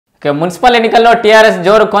ఇక మున్సిపల్ ఎన్నికల్లో టీఆర్ఎస్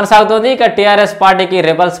జోరు కొనసాగుతుంది. ఇక టీఆర్ఎస్ పార్టీకి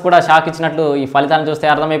రెబల్స్ కూడా షాక్ ఇచ్చినట్లు ఈ ఫలితాలను చూస్తే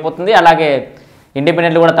అర్థమైపోతుంది. అలాగే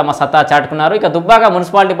ఇండిపెండెంట్లు కూడా తమ సత్తా చాటుకున్నారు. ఇక దుబ్బాక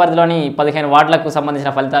మున్సిపాలిటీ పరిధిలోని 15 వార్డులకు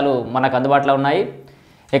సంబంధించిన ఫలితాలు మనకు అందుబాటులో ఉన్నాయి.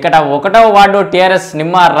 ఇక్కడ 1వ వార్డు టీఆర్ఎస్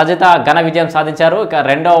నిమ్మ రజిత ఘన విజయం సాధించారు. ఇక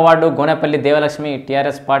 2వ ward Gonepalli Devalakshmi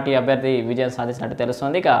TRS party అభ్యర్థి విజయం సాధించినట్టు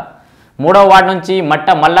తెలుస్తోంది. ఇక 3వ వార్డు నుంచి మట్ట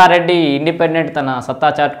మల్లారెడ్డి ఇండిపెండెంట్ తన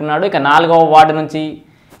సత్తా చాటుకున్నాడు. ఇక 4వ వార్డు నుంచి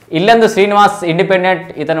ఇల్లందు శ్రీనివాస్ ఇండిపెండెంట్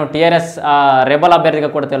ఇతను టీఆర్ఎస్ రెబల్ అభ్యర్థిగా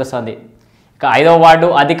కూడా తెలుస్తోంది. ఇక 5వ వార్డు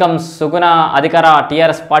అధికం సుగుణ అధికార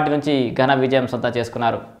టీఆర్ఎస్ పార్టీ నుంచి ఘన విజయం సొంత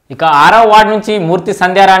చేసుకున్నారు. ఇక 6వ వార్డు నుంచి మూర్తి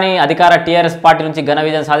సంధ్యారాణి అధికార టీఆర్ఎస్ పార్టీ నుంచి ఘన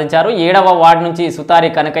విజయం సాధించారు. 7వ వార్డు నుంచి సుతారి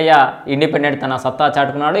కనకయ్య ఇండిపెండెంట్ తన సత్తా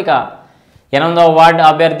చాటుకున్నాడు. ఇక 8వ వార్డు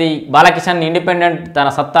అభ్యర్థి బాలకిషన్ ఇండిపెండెంట్ తన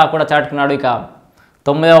సత్తా కూడా చాటుకున్నాడు. ఇక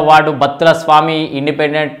 9వ వార్డు బత్తుల స్వామి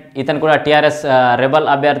ఇండిపెండెంట్ ఇతను కూడా టీఆర్ఎస్ రెబల్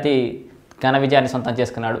అభ్యర్థి ఘన విజయాన్ని సొంతం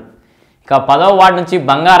చేసుకున్నాడు. ఇక 10వ వార్డు నుంచి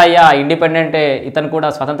బంగారయ్య ఇండిపెండెంటే ఇతను కూడా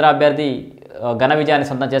స్వతంత్ర అభ్యర్థి ఘన విజయాన్ని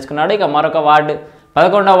సొంతం చేసుకున్నాడు. ఇక మరొక వార్డు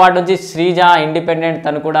 11వ వార్డు నుంచి శ్రీజ ఇండిపెండెంట్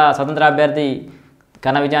తను కూడా స్వతంత్ర అభ్యర్థి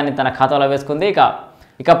ఘన విజయాన్ని తన ఖాతాలో వేసుకుంది.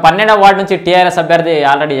 ఇక 12వ వార్డు నుంచి టీఆర్ఎస్ అభ్యర్థి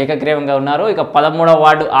ఆల్రెడీ ఏకగ్రీవంగా ఉన్నారు. ఇక 13వ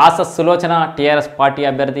వార్డు ఆశ సులోచన టీఆర్ఎస్ పార్టీ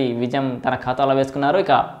అభ్యర్థి విజయం తన ఖాతాలో వేసుకున్నారు.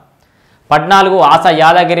 ఇక 14 ఆశ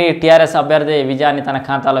యాదగిరి టీఆర్ఎస్ అభ్యర్థి విజయాన్ని తన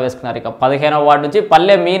ఖాతాలో వేసుకున్నారు. ఇక 15వ వార్డు నుంచి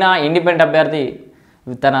పల్లె మీనా ఇండిపెండెంట్ అభ్యర్థి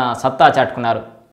తన సత్తా చాటుకున్నారు.